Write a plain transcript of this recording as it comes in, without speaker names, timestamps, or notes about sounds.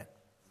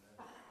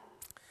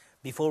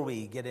Before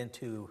we get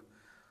into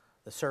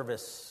the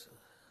service,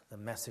 the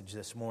message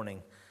this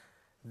morning,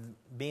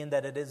 being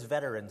that it is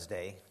Veterans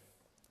Day,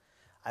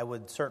 I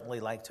would certainly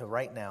like to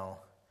right now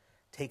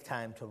take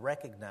time to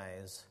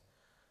recognize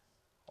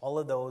all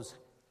of those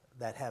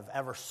that have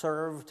ever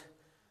served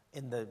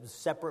in the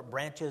separate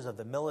branches of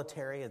the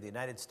military of the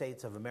United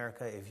States of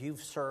America. If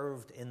you've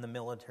served in the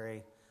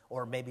military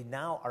or maybe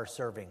now are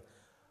serving,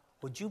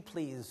 would you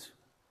please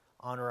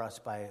honor us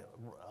by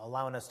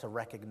allowing us to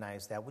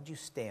recognize that? Would you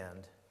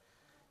stand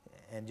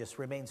and just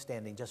remain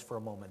standing just for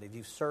a moment? If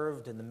you've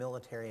served in the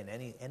military in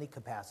any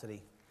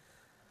capacity,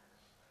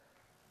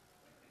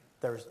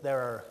 there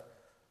are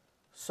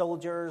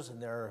soldiers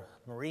and there are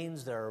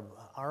Marines, there are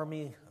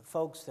Army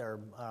folks, there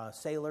are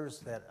sailors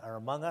that are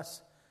among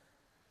us.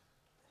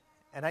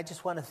 And I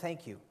just want to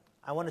thank you.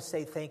 I want to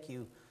say thank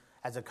you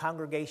as a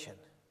congregation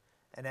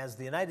and as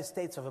the United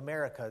States of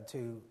America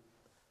to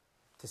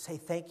say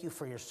thank you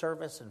for your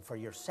service and for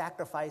your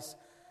sacrifice.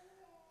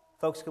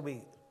 Folks, could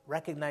we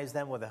recognize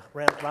them with a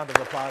round of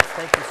applause?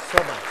 Thank you so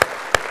much.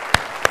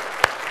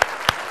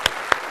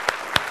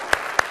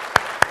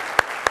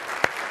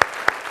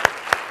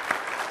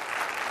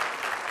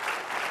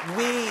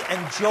 We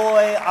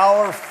enjoy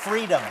our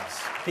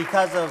freedoms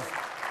because of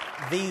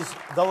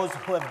those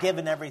who have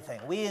given everything.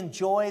 We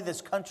enjoy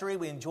this country.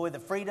 We enjoy the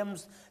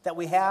freedoms that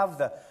we have,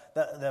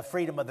 the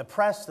freedom of the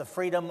press, the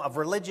freedom of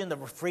religion, the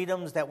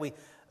freedoms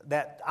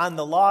that on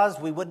the laws.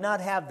 We would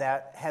not have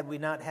that had we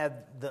not had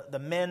the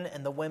men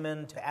and the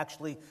women to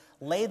actually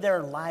lay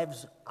their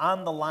lives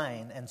on the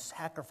line and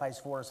sacrifice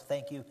for us.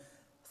 Thank you.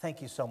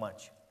 Thank you so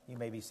much. You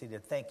may be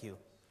seated. Thank you.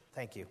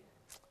 Thank you.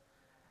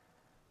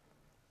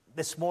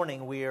 This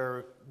morning we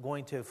are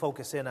going to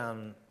focus in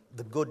on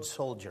the good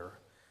soldier.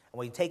 And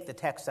we take the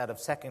text out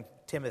of 2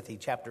 Timothy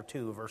chapter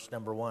 2, verse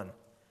number 1.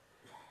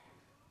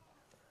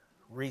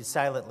 Read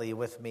silently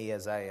with me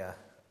as I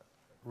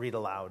read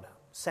aloud.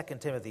 2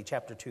 Timothy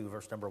chapter 2,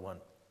 verse number 1.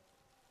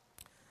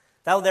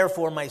 Thou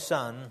therefore, my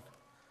son,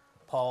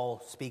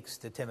 Paul speaks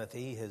to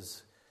Timothy,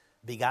 his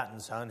begotten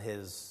son,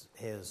 his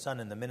son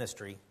in the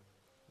ministry.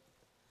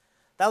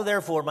 Thou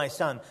therefore, my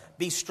son,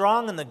 be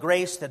strong in the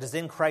grace that is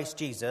in Christ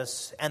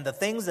Jesus, and the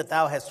things that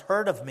thou hast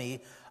heard of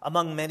me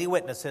among many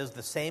witnesses,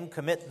 the same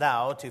commit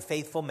thou to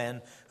faithful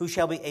men who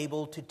shall be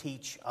able to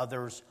teach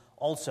others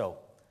also.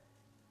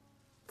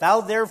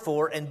 Thou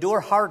therefore endure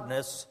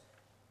hardness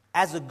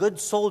as a good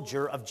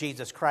soldier of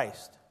Jesus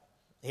Christ.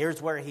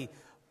 Here's where he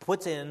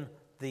puts in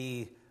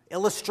the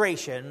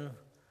illustration,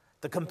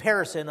 the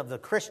comparison of the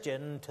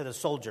Christian to the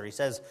soldier. He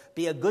says,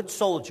 be a good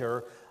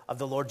soldier of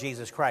the Lord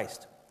Jesus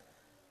Christ.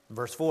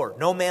 Verse 4,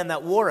 no man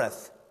that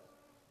warreth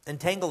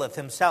entangleth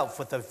himself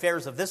with the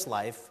affairs of this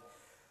life,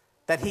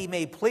 that he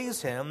may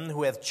please him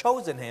who hath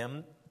chosen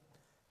him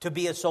to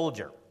be a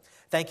soldier.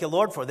 Thank you,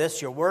 Lord, for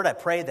this, your word. I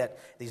pray that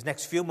these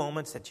next few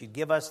moments that you'd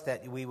give us,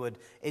 that we would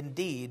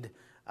indeed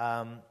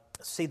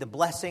see the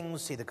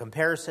blessings, see the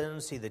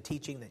comparisons, see the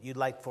teaching that you'd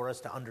like for us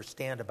to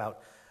understand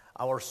about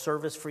our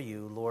service for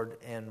you, Lord.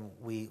 And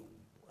we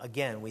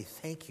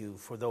thank you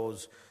for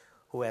those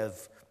who have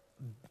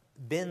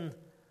been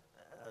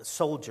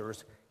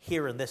soldiers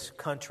here in this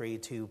country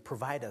to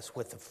provide us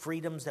with the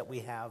freedoms that we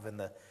have and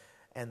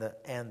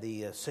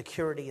the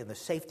security and the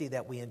safety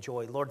that we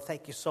enjoy. Lord,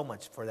 thank you so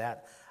much for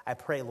that. I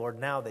pray, Lord,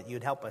 now that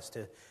you'd help us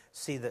to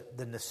see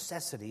the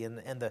necessity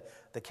and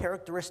the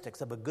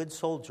characteristics of a good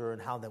soldier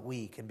and how that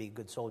we can be a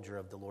good soldier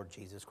of the Lord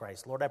Jesus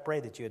Christ. Lord, I pray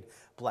that you'd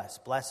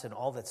bless in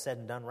all that's said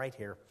and done right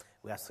here.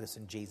 We ask this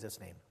in Jesus'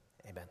 name.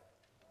 Amen.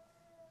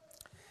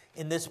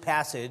 In this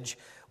passage,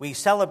 we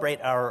celebrate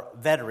our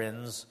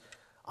veterans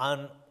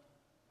on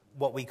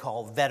what we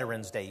call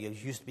Veterans Day.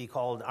 It used to be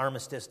called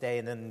Armistice Day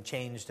and then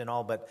changed and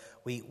all, but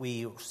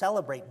we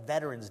celebrate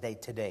Veterans Day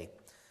today.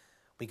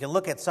 We can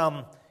look at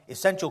some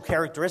essential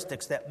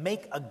characteristics that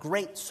make a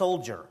great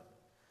soldier.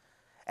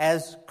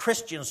 As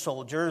Christian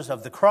soldiers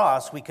of the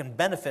cross, we can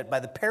benefit by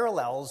the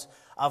parallels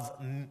of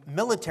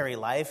military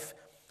life,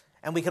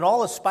 and we can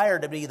all aspire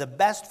to be the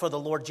best for the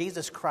Lord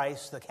Jesus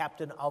Christ, the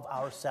captain of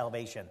our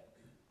salvation.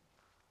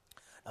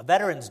 Now,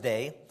 Veterans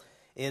Day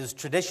is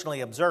traditionally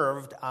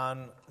observed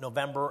on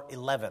November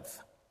 11th.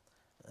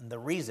 And the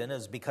reason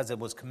is because it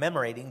was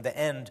commemorating the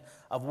end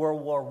of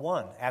World War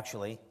I,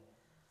 actually.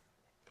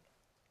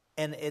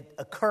 And it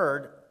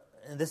occurred,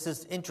 and this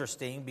is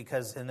interesting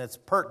because, and it's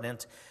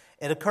pertinent,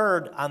 it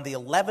occurred on the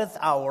 11th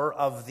hour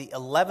of the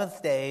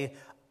 11th day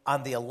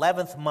on the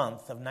 11th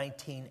month of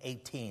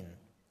 1918.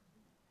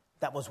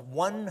 That was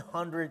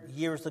 100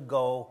 years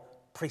ago,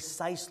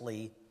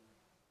 precisely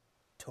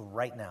to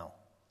right now.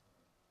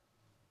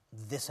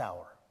 This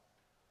hour.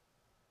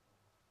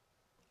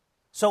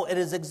 So it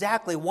is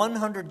exactly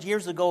 100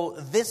 years ago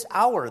this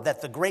hour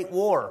that the Great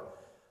War,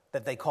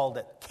 that they called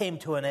it, came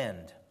to an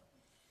end.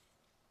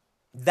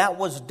 That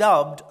was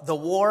dubbed the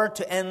war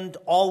to end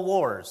all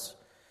wars.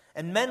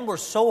 And men were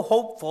so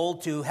hopeful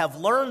to have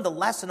learned the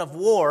lesson of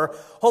war,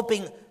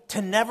 hoping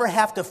to never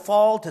have to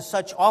fall to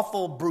such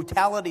awful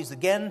brutalities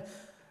again.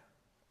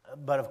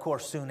 But of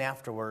course, soon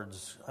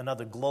afterwards,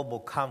 another global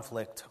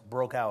conflict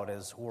broke out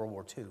as World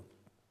War II.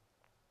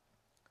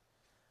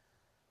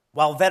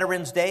 While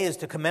Veterans Day is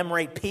to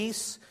commemorate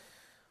peace,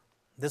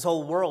 this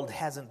whole world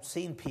hasn't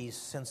seen peace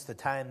since the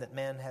time that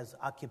man has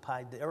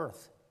occupied the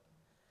earth.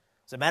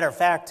 As a matter of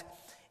fact,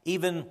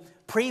 even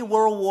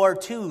pre-World War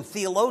II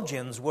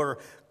theologians were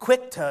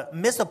quick to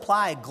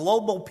misapply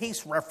global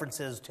peace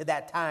references to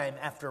that time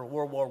after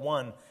World War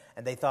I,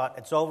 and they thought,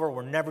 it's over,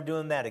 we're never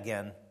doing that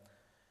again.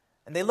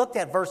 And they looked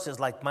at verses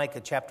like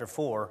Micah chapter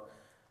 4,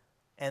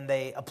 and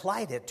they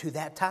applied it to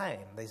that time.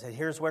 They said,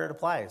 here's where it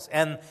applies.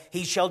 And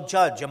he shall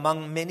judge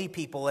among many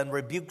people and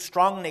rebuke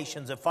strong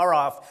nations afar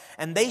off,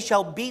 and they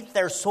shall beat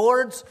their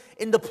swords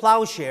into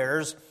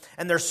plowshares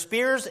and their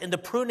spears into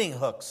pruning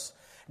hooks.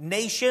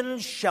 Nation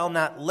shall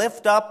not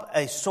lift up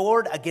a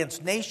sword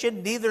against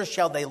nation, neither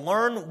shall they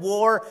learn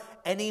war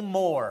any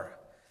more.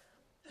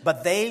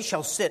 But they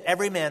shall sit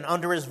every man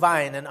under his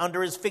vine and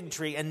under his fig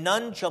tree, and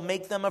none shall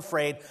make them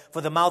afraid,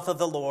 for the mouth of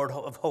the Lord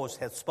of hosts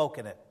hath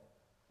spoken it.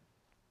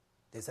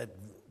 They said,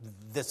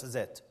 this is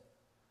it.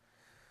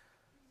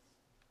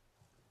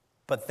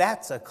 But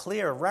that's a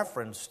clear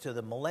reference to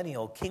the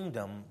millennial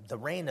kingdom, the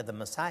reign of the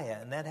Messiah,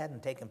 and that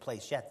hadn't taken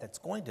place yet. That's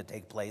going to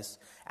take place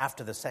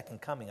after the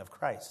second coming of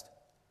Christ.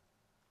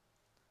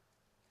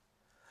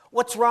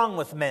 What's wrong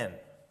with men?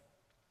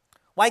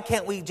 Why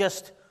can't we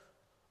just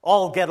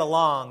all get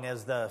along,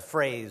 as the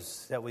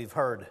phrase that we've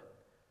heard?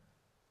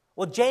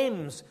 Well,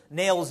 James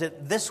nails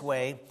it this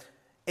way.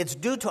 It's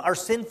due to our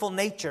sinful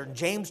nature.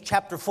 James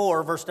chapter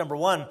 4, verse number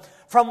 1.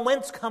 From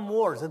whence come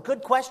wars? A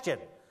good question.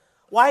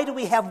 Why do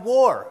we have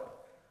war?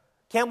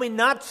 Can we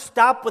not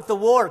stop with the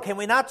war? Can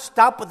we not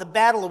stop with the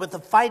battle or with the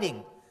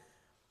fighting?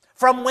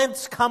 From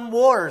whence come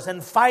wars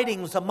and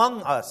fightings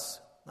among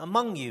us,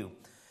 among you?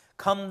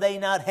 Come they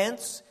not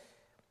hence?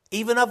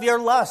 Even of your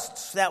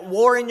lusts, that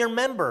war in your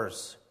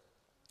members.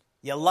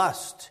 You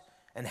lust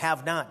and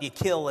have not. You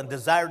kill and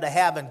desire to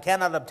have and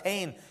cannot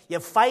obtain. You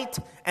fight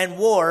and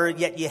war,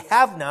 yet you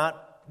have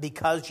not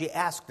because you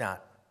ask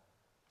not.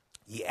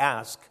 Ye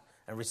ask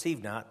and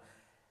receive not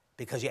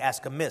because you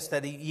ask amiss,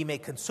 that ye may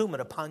consume it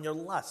upon your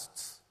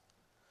lusts.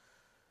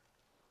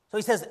 So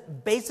he says,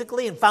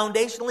 basically and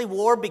foundationally,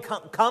 war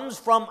comes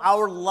from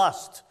our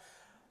lust,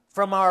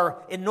 from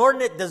our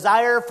inordinate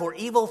desire for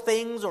evil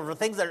things or for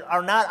things that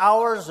are not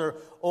ours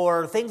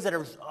or things that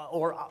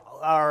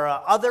are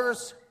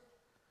others.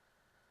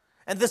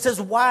 And this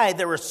is why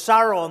there is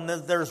sorrow and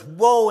there's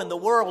woe in the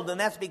world, and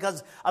that's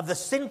because of the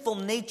sinful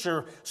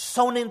nature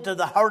sown into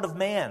the heart of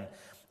man.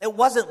 It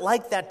wasn't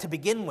like that to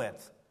begin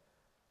with,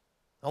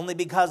 only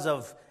because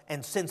of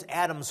and since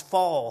Adam's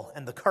fall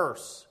and the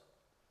curse.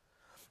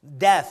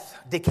 Death,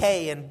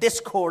 decay, and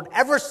discord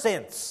ever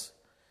since.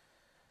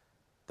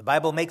 The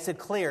Bible makes it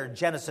clear,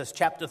 Genesis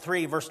chapter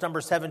 3, verse number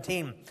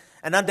 17.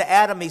 And unto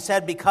Adam he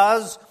said,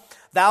 because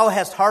thou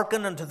hast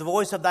hearkened unto the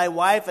voice of thy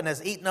wife, and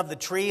hast eaten of the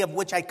tree of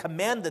which I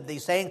commanded thee,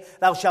 saying,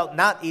 thou shalt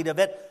not eat of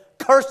it.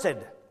 Cursed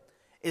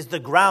is the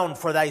ground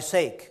for thy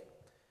sake.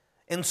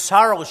 In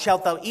sorrow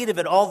shalt thou eat of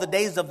it all the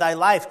days of thy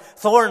life.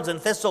 Thorns and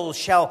thistles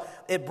shall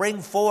it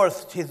bring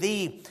forth to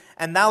thee,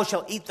 and thou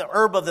shalt eat the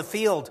herb of the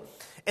field.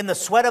 In the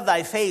sweat of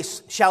thy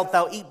face shalt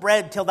thou eat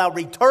bread till thou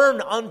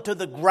return unto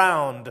the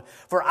ground.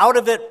 For out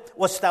of it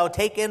wast thou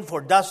taken,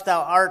 for dust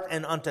thou art,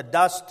 and unto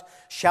dust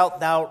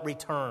shalt thou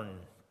return.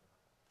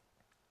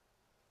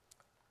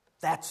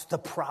 That's the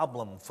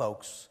problem,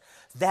 folks.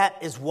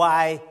 That is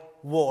why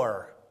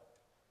war.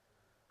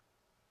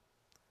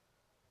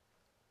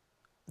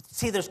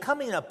 See, there's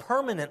coming a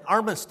permanent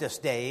armistice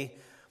day,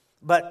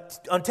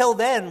 but until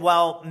then,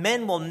 while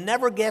men will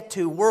never get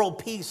to world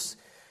peace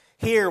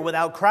here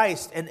without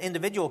Christ, an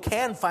individual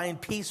can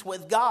find peace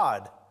with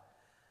God.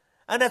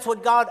 And that's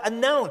what God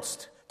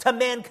announced to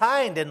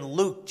mankind in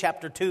Luke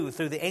chapter 2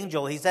 through the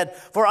angel. He said,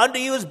 for unto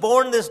you is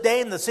born this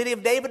day in the city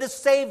of David a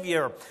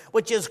Savior,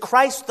 which is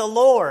Christ the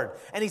Lord.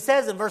 And he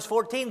says in verse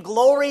 14,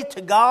 glory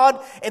to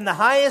God in the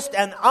highest,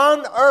 and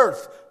on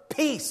earth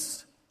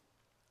peace,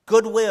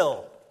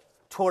 goodwill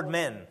toward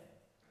men.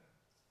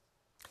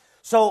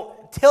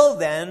 So till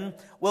then,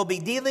 we'll be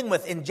dealing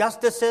with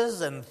injustices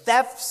and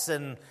thefts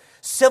and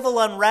civil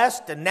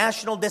unrest and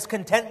national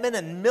discontentment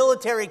and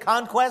military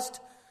conquest.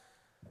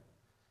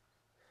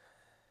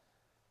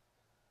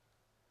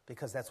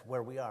 Because that's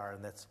where we are,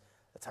 and that's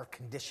our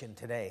condition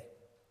today.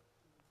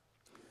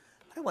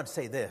 I want to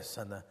say this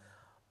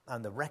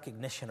on the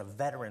recognition of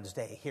Veterans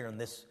Day here in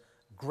this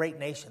great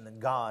nation that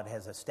God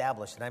has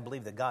established, and I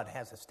believe that God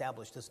has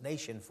established this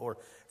nation for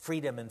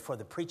freedom and for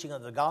the preaching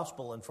of the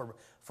gospel and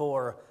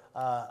for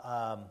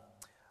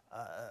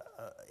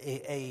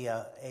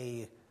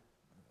a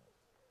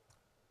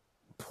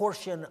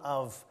portion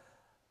of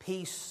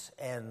peace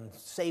and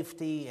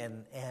safety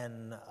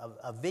and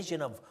a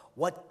vision of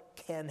what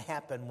can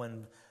happen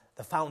when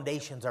the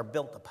foundations are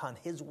built upon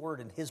His word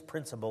and His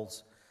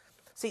principles.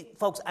 See,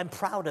 folks, I'm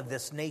proud of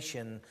this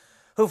nation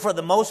who, for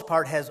the most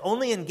part, has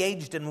only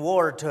engaged in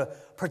war to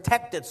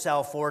protect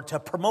itself or to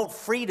promote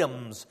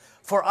freedoms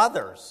for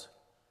others.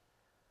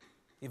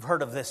 You've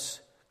heard of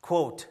this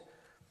quote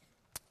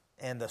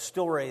And the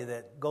story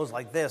that goes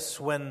like this: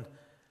 when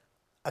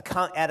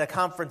at a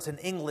conference in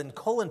England,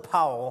 Colin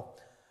Powell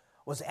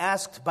was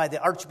asked by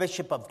the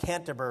Archbishop of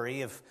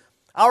Canterbury if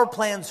our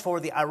plans for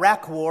the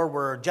Iraq War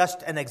were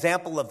just an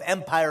example of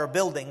empire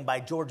building by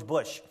George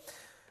Bush.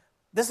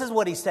 This is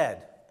what he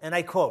said, and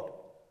I quote,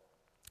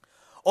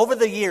 "Over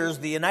the years,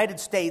 the United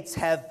States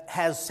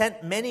has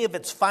sent many of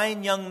its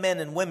fine young men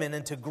and women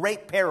into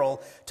great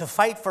peril to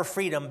fight for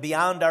freedom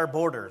beyond our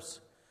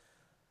borders.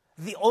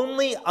 The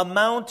only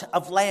amount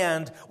of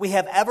land we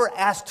have ever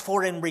asked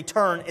for in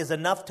return is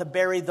enough to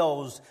bury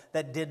those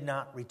that did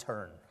not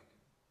return."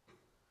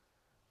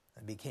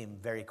 It became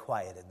very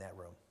quiet in that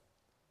room.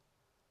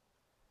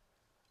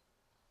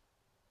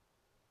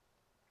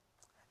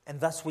 And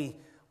thus we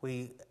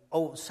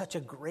owe such a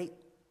great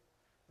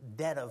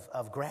debt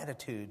of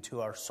gratitude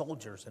to our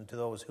soldiers and to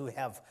those who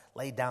have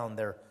laid down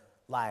their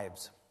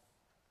lives.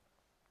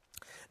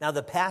 Now,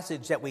 the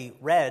passage that we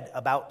read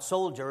about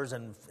soldiers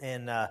in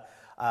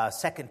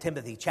 2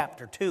 Timothy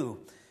chapter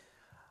 2,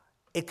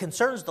 it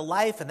concerns the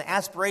life and the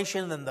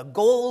aspiration and the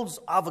goals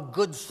of a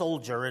good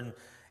soldier.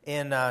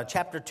 In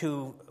chapter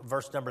 2,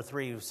 verse number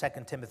 3 of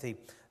 2 Timothy,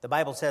 the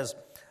Bible says,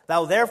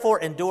 "Thou therefore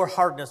endure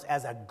hardness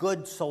as a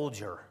good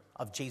soldier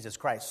of Jesus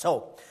Christ."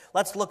 So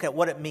let's look at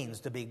what it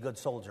means to be a good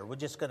soldier. We're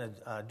just going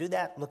to do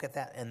that, look at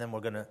that, and then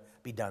we're going to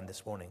be done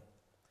this morning.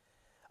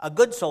 A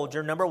good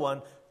soldier, number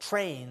one,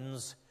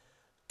 trains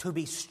to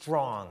be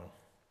strong.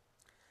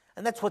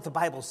 And that's what the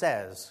Bible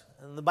says.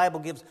 And the Bible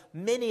gives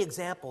many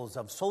examples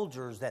of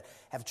soldiers that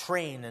have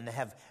trained and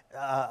have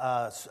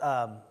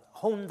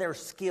honed their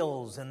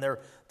skills and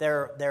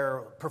their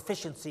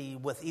proficiency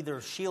with either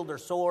shield or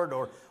sword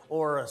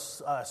or a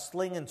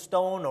sling and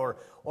stone or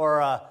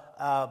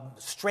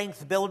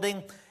strength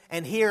building.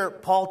 And here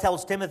Paul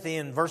tells Timothy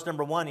in verse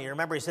number 1, you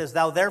remember he says,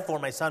 "Thou therefore,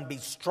 my son, be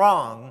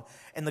strong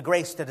in the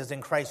grace that is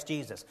in Christ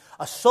Jesus."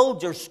 A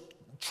soldier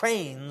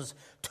trains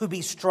to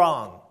be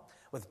strong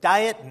with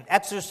diet and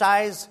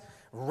exercise,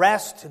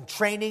 rest and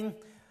training,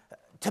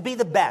 to be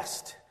the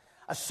best.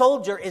 A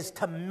soldier is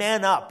to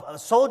man up. A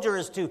soldier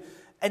is to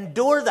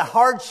endure the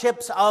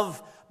hardships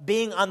of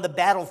being on the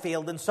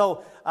battlefield. And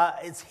so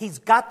he's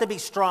got to be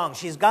strong.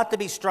 She's got to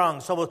be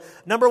strong. So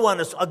number one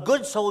is a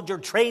good soldier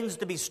trains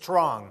to be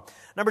strong.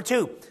 Number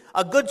two,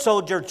 a good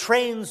soldier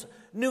trains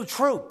new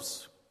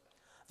troops,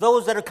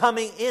 those that are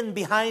coming in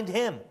behind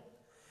him.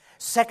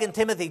 2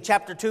 Timothy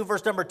chapter 2,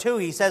 verse number 2,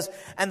 he says,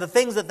 "And the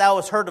things that thou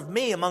hast heard of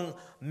me among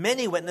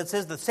many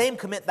witnesses, the same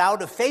commit thou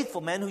to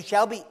faithful men who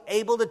shall be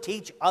able to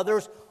teach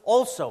others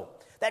also."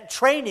 That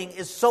training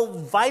is so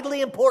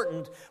vitally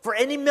important for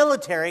any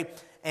military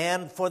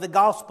and for the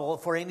gospel,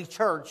 for any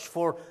church,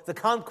 for the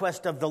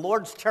conquest of the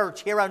Lord's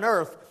church here on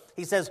earth.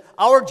 He says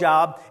our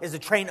job is to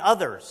train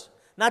others,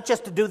 not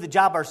just to do the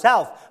job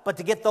ourselves, but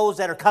to get those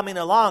that are coming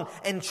along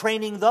and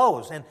training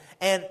those.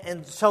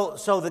 And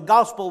so the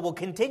gospel will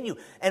continue,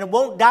 and it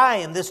won't die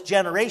in this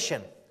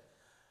generation.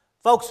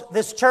 Folks,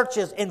 this church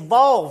is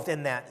involved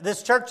in that.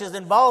 This church is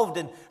involved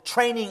in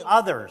training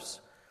others.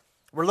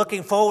 We're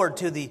looking forward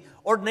to the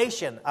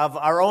ordination of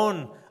our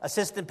own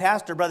assistant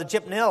pastor, Brother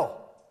Chip Nill.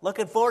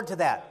 Looking forward to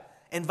that.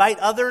 Invite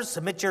others,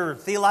 submit your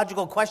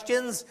theological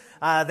questions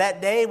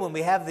that day when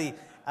we have the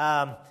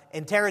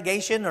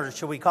interrogation, or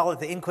should we call it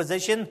the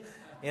Inquisition?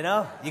 You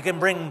know, you can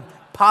bring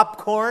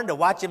popcorn to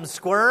watch him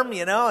squirm,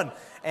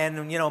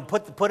 and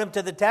put him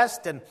to the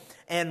test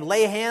and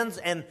lay hands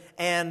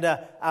and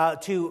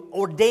to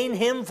ordain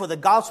him for the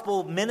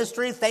gospel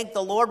ministry. Thank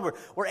the Lord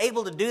we're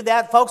able to do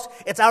that, folks.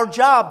 It's our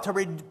job to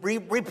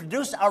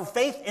reproduce our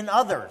faith in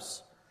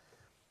others,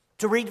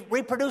 to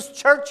reproduce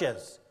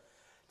churches,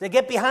 to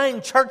get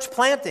behind church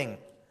planting,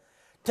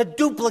 to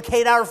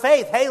duplicate our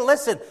faith. Hey,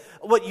 listen,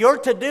 what you're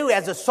to do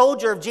as a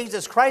soldier of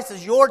Jesus Christ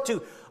is you're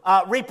to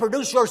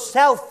reproduce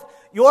yourself,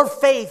 your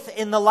faith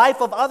in the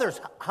life of others.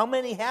 How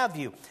many have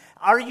you?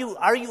 Are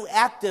you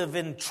active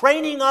in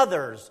training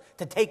others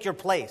to take your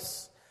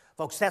place?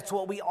 Folks, that's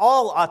what we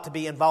all ought to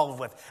be involved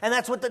with. And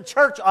that's what the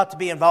church ought to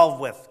be involved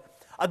with.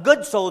 A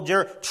good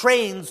soldier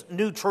trains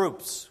new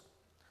troops.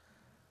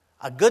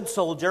 A good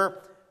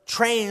soldier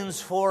trains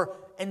for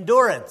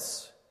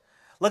endurance.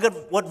 Look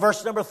at what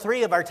verse number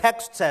 3 of our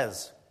text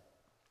says.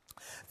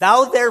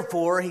 "Thou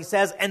therefore," he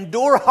says,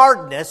 "endure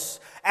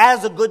hardness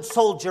as a good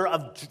soldier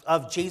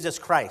of Jesus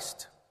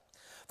Christ."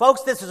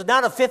 Folks, this is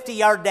not a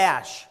 50-yard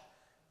dash.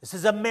 This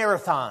is a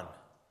marathon.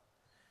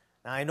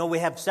 Now, I know we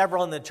have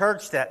several in the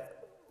church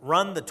that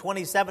run the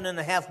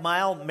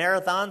 27.5-mile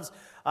marathons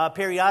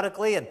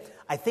periodically, and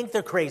I think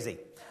they're crazy.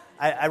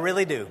 I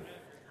really do.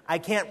 I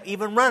can't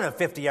even run a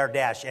 50-yard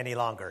dash any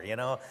longer,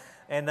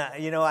 And,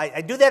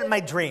 I do that in my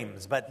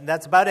dreams, but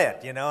that's about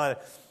it,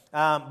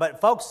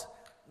 But, folks,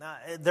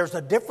 there's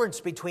a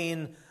difference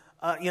between,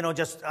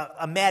 just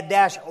a mad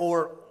dash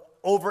or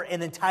over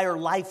an entire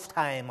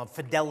lifetime of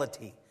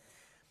fidelity.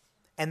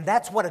 And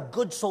that's what a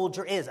good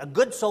soldier is. A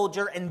good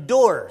soldier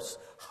endures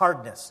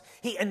hardness.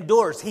 He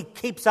endures. He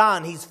keeps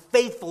on. He's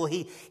faithful.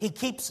 He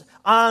keeps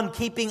on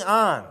keeping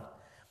on.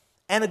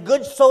 And a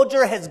good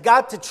soldier has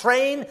got to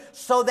train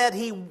so that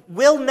he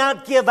will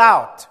not give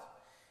out.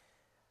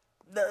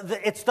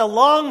 It's the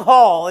long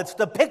haul. It's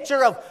the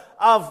picture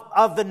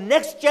of the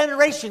next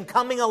generation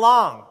coming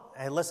along.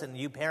 Hey, listen,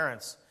 you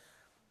parents.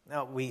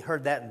 Now, we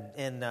heard that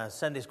in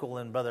Sunday school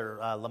in Brother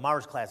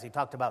Lamar's class. He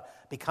talked about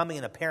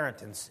becoming a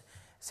parent and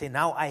say,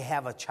 now I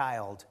have a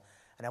child,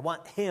 and I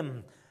want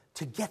him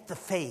to get the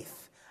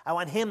faith. I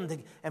want him to,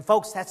 and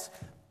folks, that's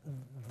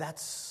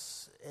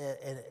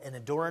an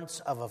endurance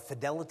of a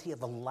fidelity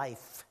of a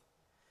life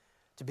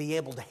to be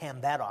able to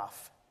hand that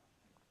off.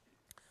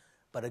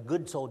 But a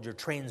good soldier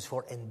trains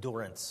for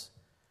endurance.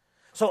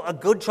 So a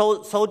good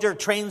soldier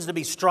trains to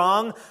be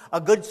strong.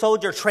 A good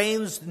soldier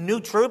trains new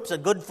troops. A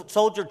good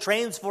soldier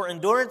trains for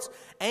endurance.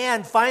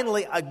 And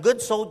finally, a good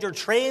soldier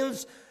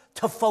trains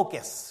to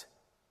focus.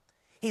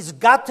 He's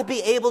got to be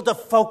able to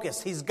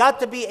focus. He's got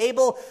to be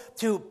able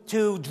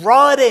to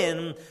draw it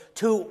in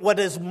to what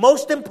is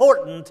most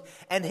important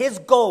and his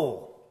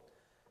goal.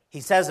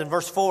 He says in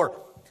verse 4,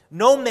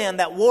 no man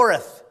that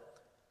warreth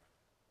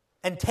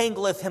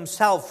entangleth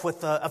himself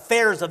with the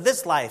affairs of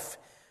this life,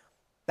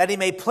 that he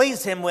may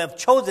please him who have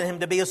chosen him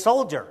to be a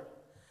soldier.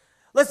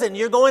 Listen,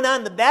 you're going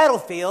on the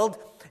battlefield.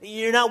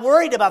 You're not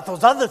worried about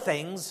those other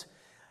things.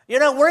 You're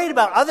not worried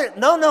about other.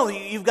 No.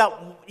 You've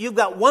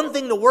got one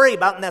thing to worry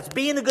about, and that's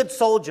being a good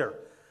soldier.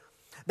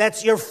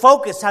 That's your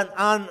focus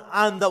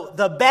on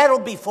the battle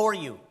before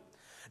you.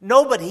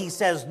 Nobody, he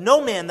says,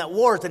 no man that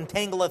warreth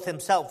entangleth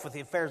himself with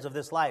the affairs of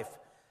this life.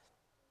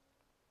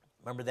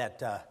 Remember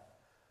that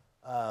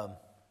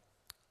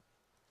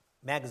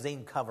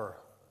magazine cover?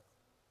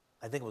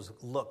 I think it was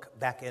Look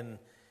back in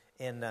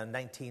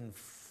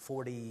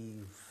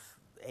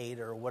 1948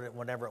 or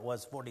whatever it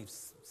was,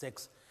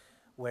 46,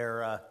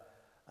 where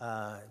it's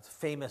a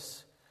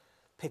famous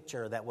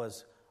picture that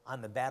was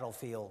on the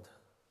battlefield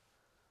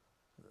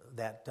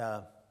that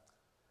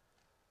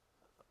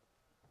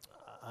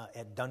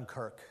at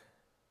Dunkirk.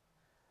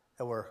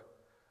 There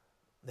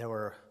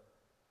were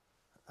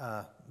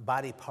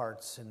body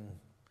parts and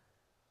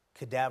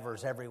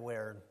cadavers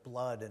everywhere, and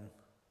blood and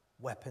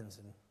weapons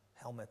and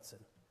helmets,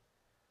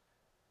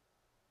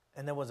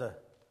 and there was a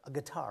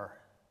guitar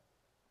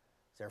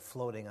there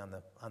floating on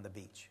the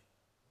beach.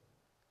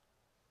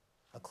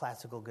 A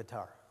classical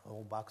guitar, an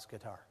old box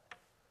guitar.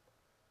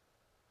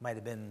 Might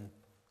have been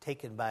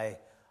taken by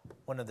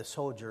one of the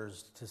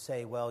soldiers to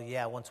say, well,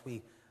 yeah, once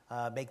we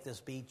make this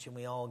beach and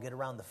we all get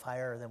around the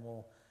fire, then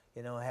we'll,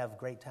 have a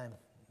great time.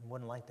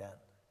 Wouldn't like that.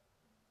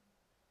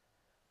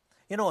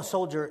 A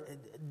soldier,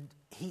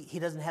 he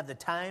doesn't have the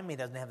time, he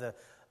doesn't have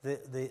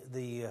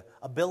the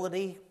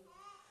ability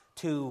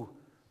to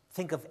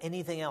think of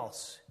anything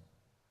else.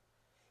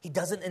 He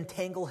doesn't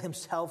entangle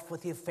himself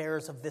with the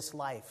affairs of this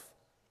life.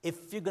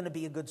 If you're going to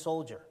be a good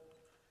soldier,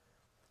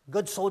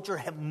 good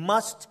soldier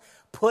must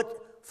put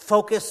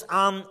focus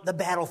on the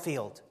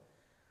battlefield.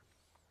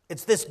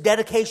 It's this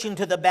dedication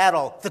to the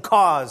battle, the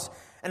cause,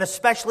 and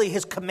especially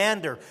his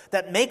commander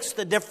that makes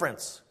the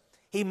difference.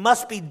 He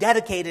must be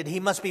dedicated. He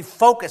must be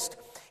focused.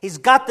 He's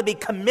got to be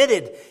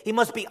committed. He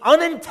must be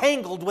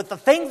unentangled with the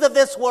things of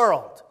this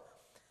world.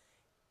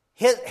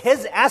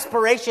 His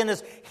aspiration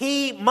is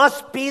he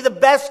must be the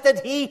best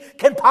that he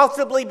can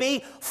possibly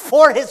be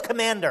for his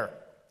commander.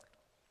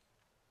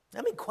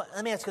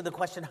 Let me ask you the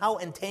question, how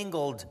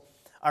entangled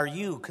are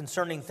you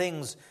concerning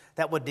things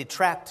that would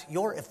detract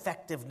your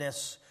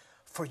effectiveness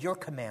for your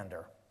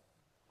commander?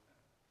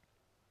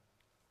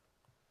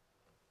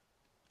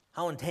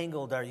 How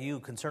entangled are you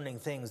concerning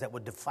things that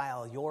would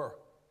defile your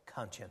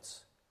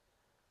conscience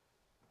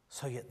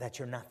so that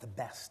you're not the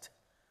best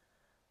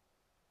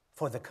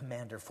for the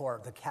commander,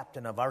 for the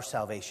captain of our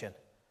salvation,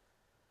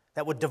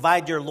 that would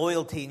divide your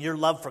loyalty and your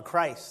love for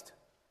Christ?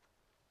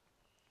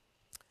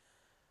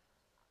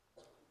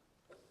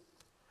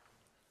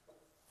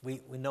 We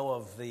know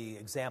of the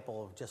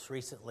example just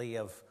recently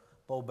of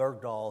Bo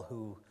Bergdahl,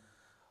 who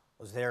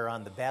was there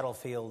on the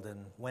battlefield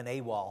and went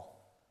AWOL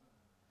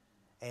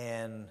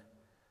and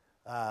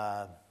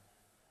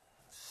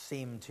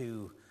seemed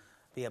to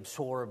be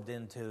absorbed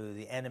into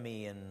the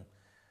enemy and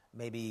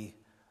maybe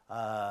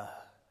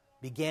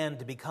began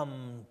to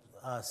become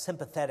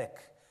sympathetic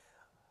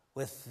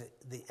with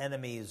the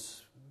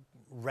enemy's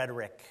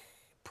rhetoric,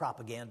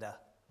 propaganda,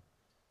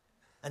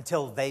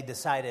 until they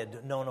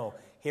decided, no,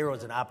 here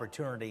was an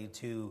opportunity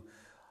to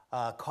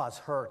cause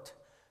hurt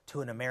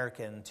to an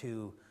American,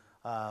 to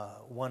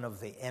one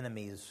of the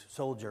enemy's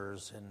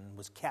soldiers, and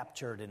was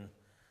captured and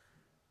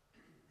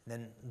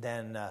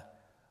then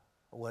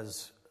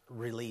was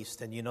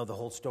released. And you know the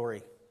whole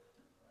story.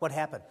 What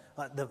happened?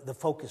 The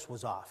focus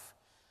was off.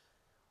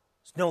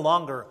 It's no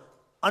longer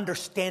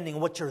understanding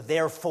what you're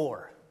there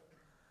for.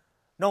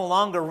 No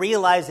longer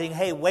realizing,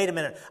 hey, wait a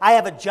minute, I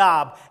have a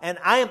job, and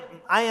I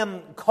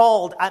am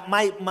called.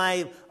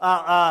 My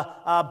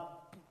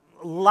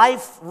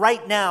life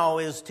right now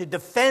is to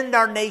defend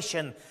our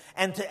nation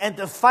and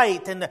to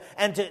fight and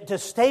to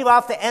stave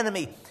off the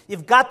enemy.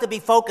 You've got to be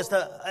focused.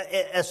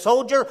 A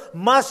soldier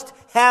must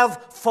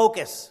have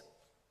focus.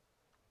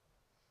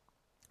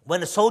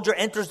 When a soldier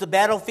enters the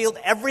battlefield,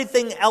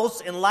 everything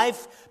else in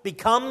life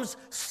becomes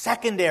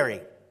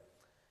secondary.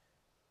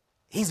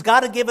 He's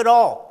got to give it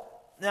all.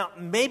 Now,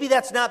 maybe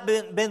that's not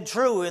been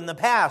true in the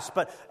past,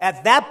 but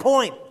at that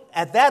point,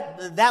 at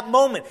that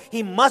moment,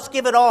 he must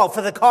give it all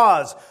for the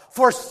cause,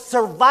 for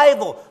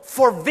survival,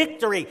 for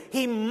victory.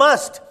 He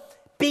must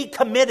be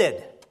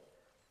committed.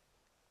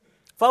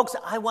 Folks,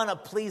 I want to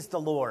please the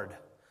Lord.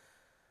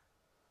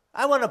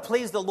 I want to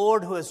please the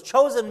Lord who has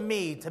chosen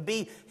me to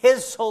be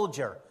his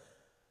soldier.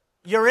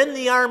 You're in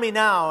the army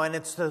now, and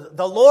it's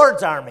the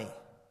Lord's army.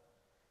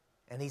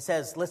 And he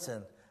says,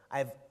 listen,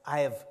 I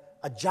have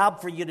a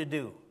job for you to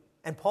do.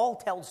 And Paul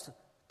tells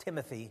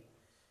Timothy,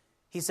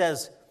 he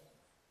says,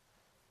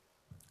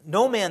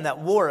 no man that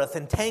warreth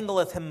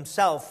entangleth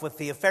himself with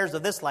the affairs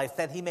of this life,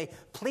 that he may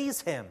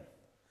please him,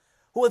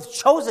 who hath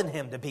chosen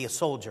him to be a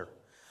soldier.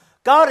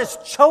 God has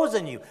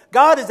chosen you.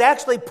 God has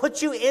actually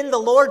put you in the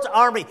Lord's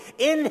army,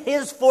 in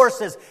his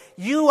forces.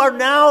 You are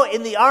now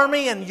in the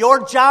army, and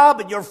your job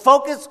and your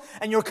focus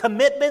and your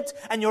commitment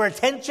and your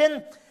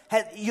attention,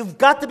 you've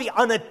got to be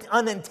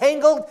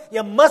unentangled.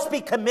 You must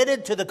be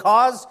committed to the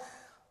cause.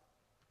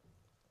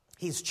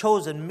 He's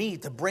chosen me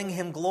to bring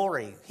him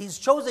glory. He's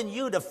chosen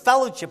you to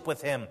fellowship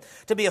with him,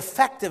 to be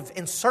effective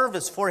in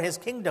service for his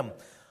kingdom.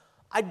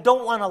 I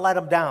don't want to let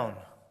him down.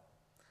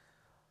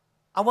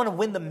 I want to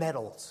win the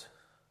medals.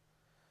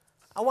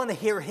 I want to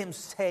hear him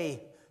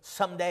say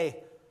someday,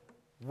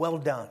 well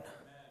done.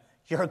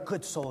 You're a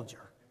good soldier.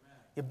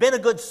 You've been a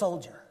good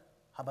soldier.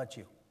 How about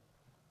you?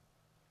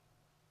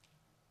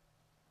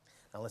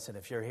 Now listen,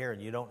 if you're here and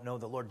you don't know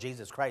the Lord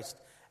Jesus Christ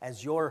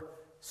as your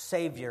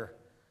Savior,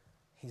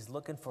 he's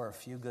looking for a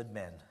few good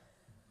men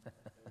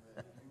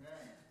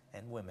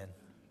and women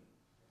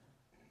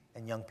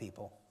and young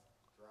people.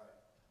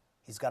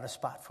 He's got a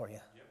spot for you.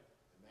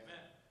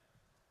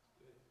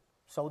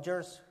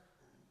 Soldiers,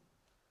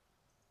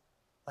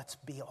 let's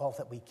be all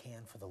that we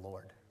can for the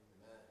Lord.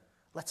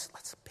 Let's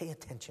pay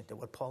attention to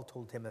what Paul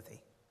told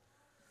Timothy.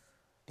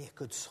 Be a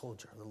good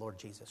soldier of the Lord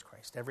Jesus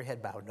Christ. Every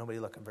head bowed, nobody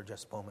looking for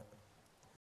just a moment.